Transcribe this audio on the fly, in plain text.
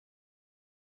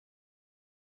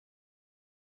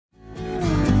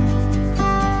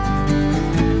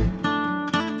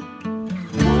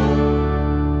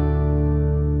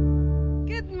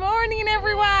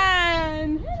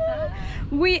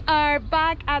We are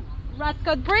back at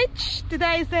Radcot Bridge.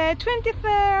 Today is the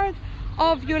 23rd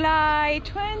of July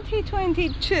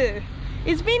 2022.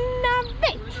 It's been a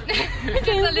bit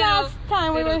since last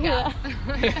time we were here.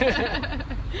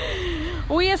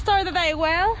 We started the day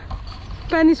well.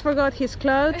 Penny's forgot his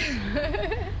clothes.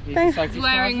 He's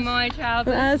wearing my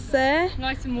trousers.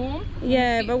 Nice and warm.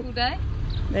 Yeah, but day.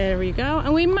 There we go.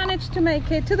 And we managed to make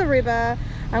it to the river,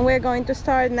 and we're going to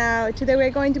start now. Today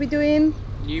we're going to be doing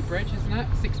Newbridge, isn't it?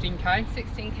 16k?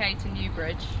 16k to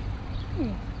Newbridge.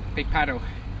 Big paddle.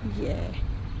 Yeah.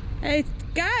 Let's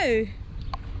go!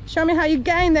 Show me how you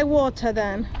gain the water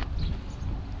then.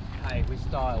 Hey, with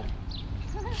style.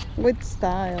 With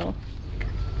style.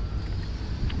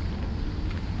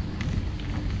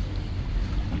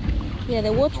 Yeah,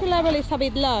 the water level is a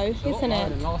bit low, isn't it?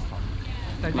 Than last time.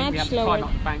 Don't think Much we had to lower. climb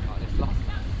up the bank like this last time.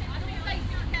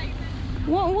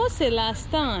 What was it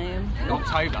last time?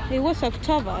 October. It was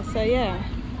October, so yeah.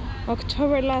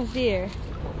 October last year.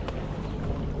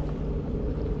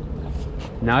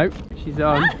 No, she's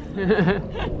on.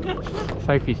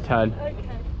 Sophie's turn. Okay.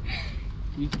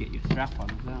 You need to get your strap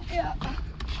on as well. Yeah.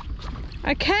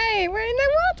 Okay, we're in the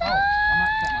water! Oh, I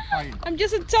might set my phone. I'm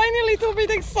just a tiny little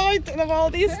bit excited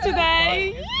about this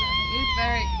today. It's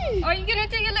very... Are you going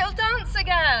to do your little dance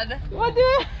again? What do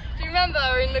you... Do you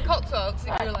remember in the Cotswolds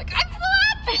you were like, excellent!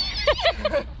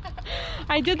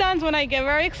 I do dance when I get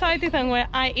very excited and when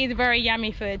I eat very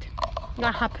yummy food.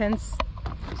 That happens.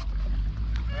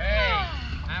 Hey,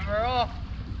 and we're off.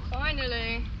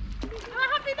 Finally.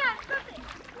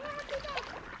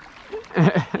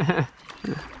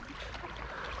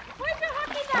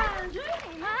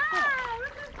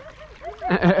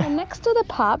 And next to the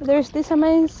pub there's this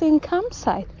amazing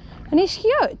campsite and it's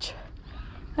huge.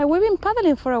 We've been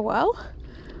paddling for a while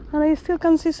and I still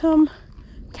can see some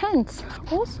tents.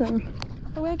 Awesome.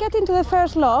 So we're getting to the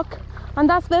first lock and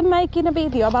that's them making a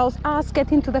video about us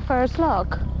getting to the first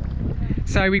lock.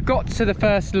 So we've got to the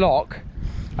first lock.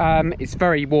 It's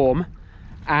very warm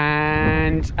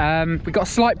and we've got a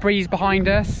slight breeze behind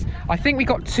us. I think we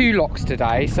got 2 locks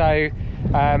today, so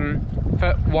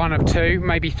for 1 of 2,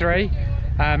 maybe 3.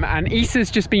 And Issa's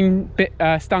just been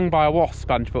stung by a wasp,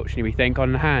 unfortunately, we think,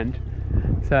 on the hand.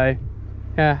 So,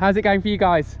 yeah, how's it going for you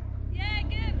guys? Yeah,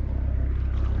 good.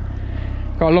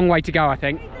 Got a long way to go, I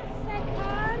think.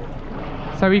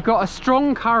 So we've got a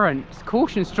strong current,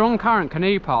 caution, strong current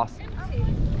canoe pass.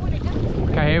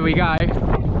 Okay, here we go. There's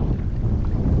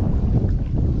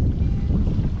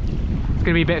going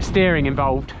to be a bit of steering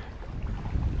involved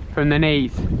from the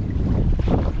knees.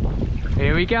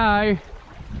 Here we go.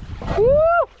 Woo!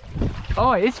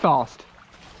 Oh, it is fast.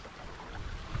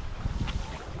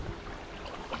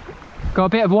 Got a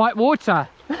bit of white water.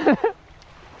 Woo!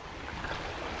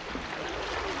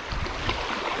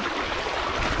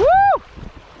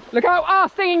 Look out! Ah,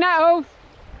 stinging nettles!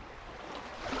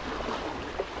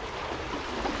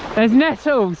 There's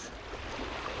nettles.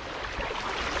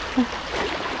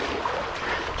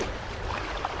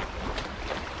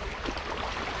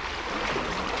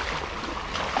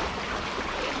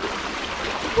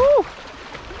 Woo!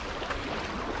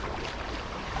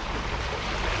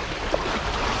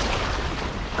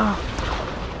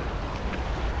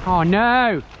 Oh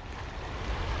no!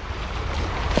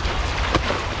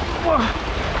 Whoa.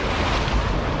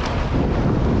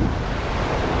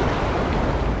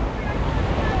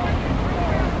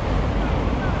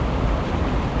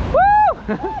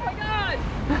 Oh my god!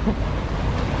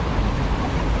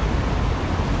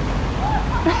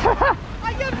 I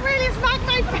just really smacked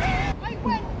my face. I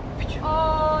went.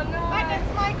 Oh no! And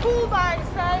it's my cool bag,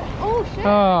 so. Oh shit!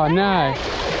 Oh no!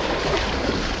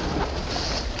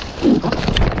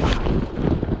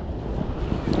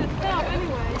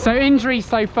 So injuries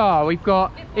so far, we've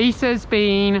got Issa's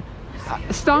been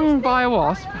stung by a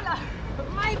wasp.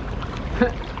 Hi!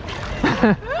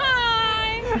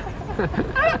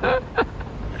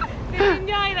 Did you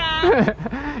enjoy that?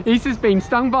 Issa's been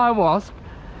stung by a wasp,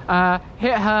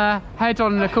 hit her head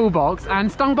on the cool box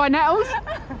and stung by nettles.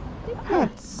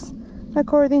 Yes.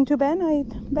 According to Ben, I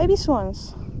eat baby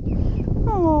swans.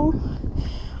 Oh.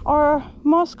 Or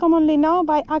most commonly known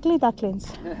by ugly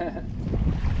ducklings.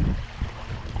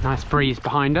 Nice breeze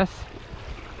behind us.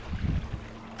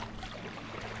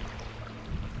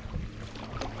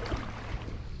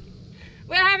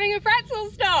 We're having a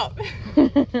pretzel stop!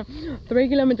 3.5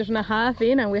 kilometers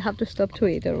in and we have to stop to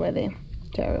eat already.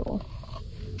 Terrible.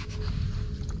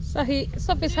 So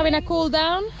Sophie's having a cool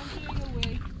down.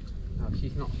 Oh,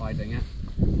 she's not hiding it.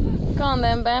 Go on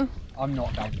then, Ben. I'm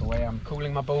not that boy. I'm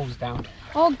cooling my balls down.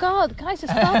 Oh God, guys,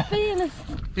 stop being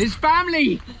It's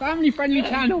family friendly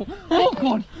channel. Oh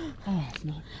God. Oh, it's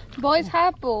not. Boys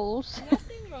have balls.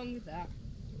 Nothing wrong with that.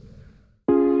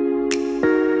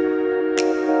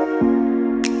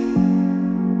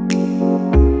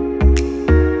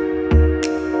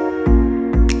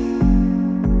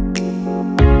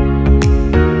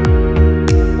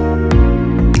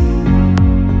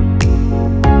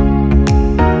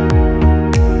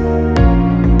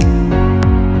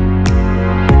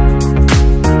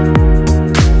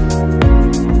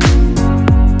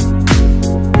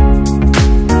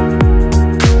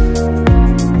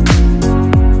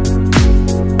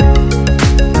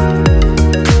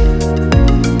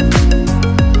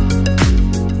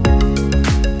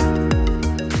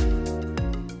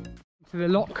 The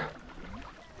lock.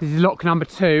 This is lock number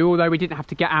 2, although we didn't have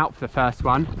to get out for the first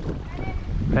one.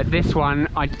 But this one,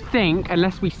 I think,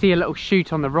 unless we see a little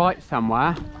chute on the right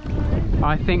somewhere,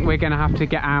 I think we're going to have to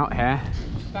get out here.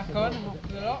 Back on, after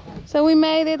the lock. So we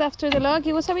made it after the lock.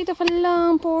 It was a bit of a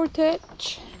long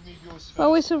portage, but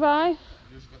we survived.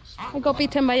 I got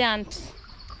bitten by ants.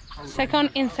 Second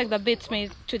insect that beats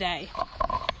me today.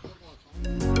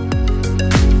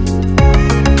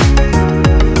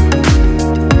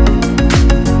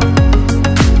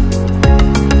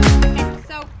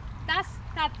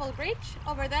 Bridge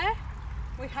over there.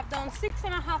 We have done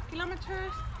 6.5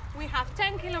 kilometers. We have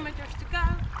 10 kilometers to go.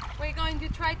 We're going to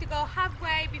try to go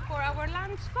halfway before our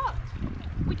lunch spot.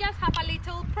 We just have a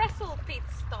little pretzel pit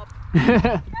stop.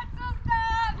 Pretzel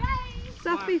stop! Yay!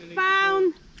 Sophie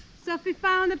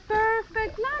found a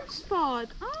perfect lunch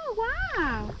spot. Oh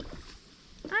wow!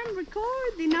 I'm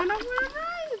recording on our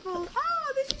arrival.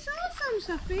 Oh, this is awesome,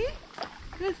 Sophie.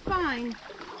 Let's find.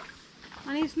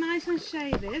 And it's nice and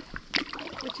shaded,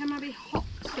 which I might be hot,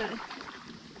 so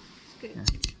it's good. Yeah.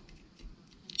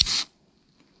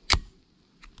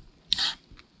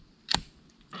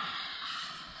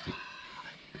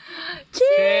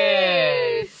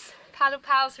 Cheers! Paddle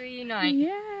pals reunite.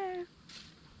 Yeah.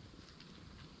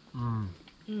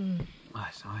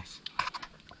 That's nice.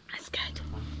 That's good.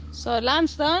 So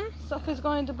lunch done. Sophie's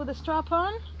going to put the strap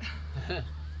on,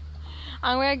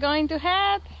 and we're going to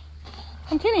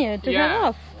continue to go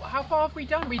off. How far have we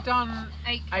done? We've done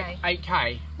 8k.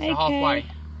 8k. So halfway.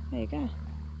 There you go.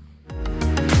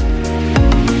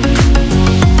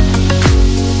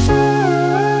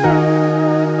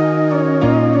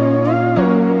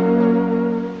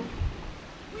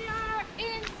 We are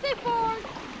in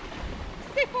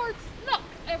Seaford's Lock,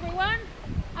 everyone.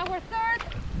 Our third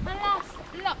and last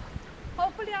lock.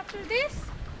 Hopefully after this,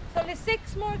 it's only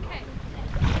 6 more K.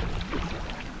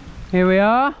 Here we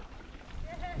are.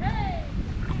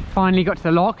 Finally got to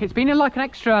the lock. It's been like an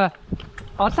extra,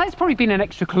 I'd say it's probably been an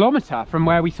extra kilometre from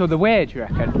where we saw the weir, do you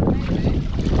reckon?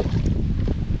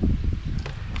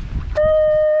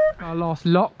 Our last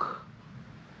lock,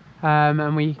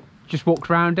 and we just walked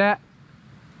around it,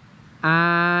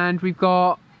 and we've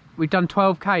done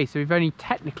 12k, so we've only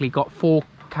technically got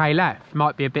 4k left.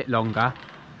 Might be a bit longer,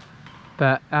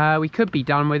 but we could be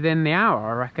done within the hour,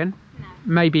 I reckon. No.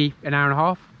 Maybe an hour and a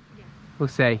half. Yeah. We'll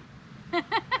see. All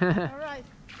right.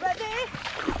 Ready?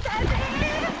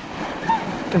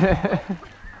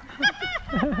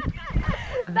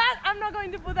 That I'm not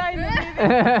going to put that in the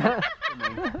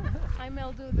video. I may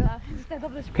do that instead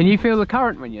of the spring. Can you feel the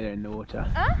current when you're in the water?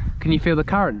 Huh? Can you feel the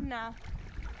current? No.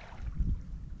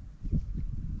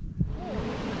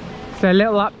 So a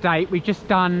little update. We've just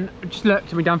looked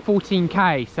and we've done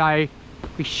 14k. So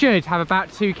we should have about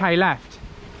 2k left.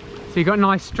 So you've got a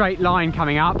nice straight line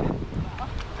coming up,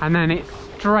 and then it's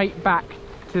straight back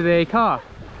to the car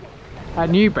at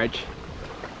Newbridge.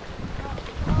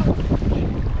 So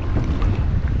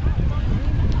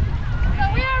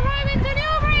we are arriving to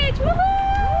Newbridge!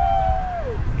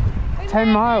 Woohoo! 10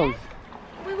 miles.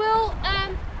 We will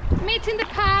meet in the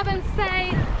pub and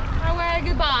say our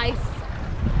goodbyes.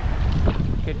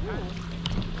 Good.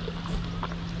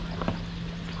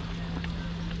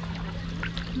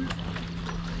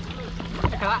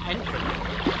 Look at that entrance.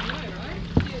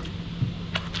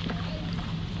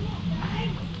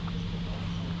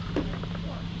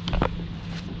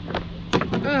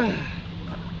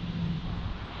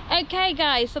 Okay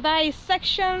guys, so that is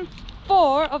section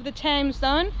 4 of the Thames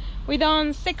done. We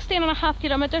done 16.5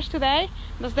 kilometers today.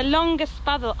 That's the longest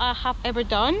paddle I have ever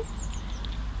done.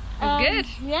 Good.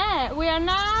 Yeah, we are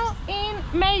now in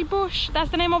Maybush.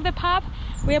 That's the name of the pub.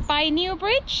 We are by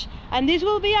Newbridge, and this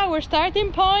will be our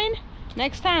starting point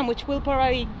next time, which will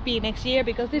probably be next year,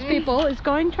 because these people are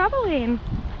going traveling.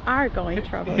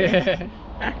 Yeah.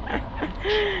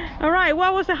 All right,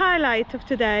 what was the highlight of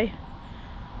today?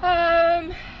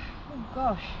 Oh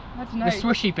gosh, I don't know. The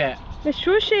swooshy bit. The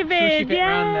swooshy bit,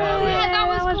 yeah. Oh yeah, that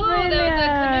was cool. brilliant. There was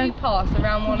a canoe pass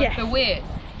around one of the weirs.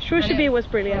 Swooshy bit was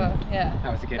brilliant. Yeah,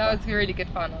 that was a good That one. was really good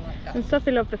fun. I like that. And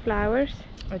Sophie loved the flowers.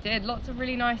 I did. Lots of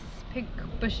really nice pink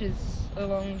bushes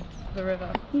along the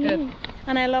river. It's good.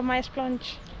 And I love my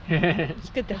splunge. It's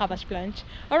good to have a splunge.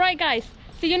 Alright guys,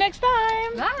 see you next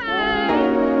time.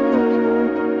 Bye.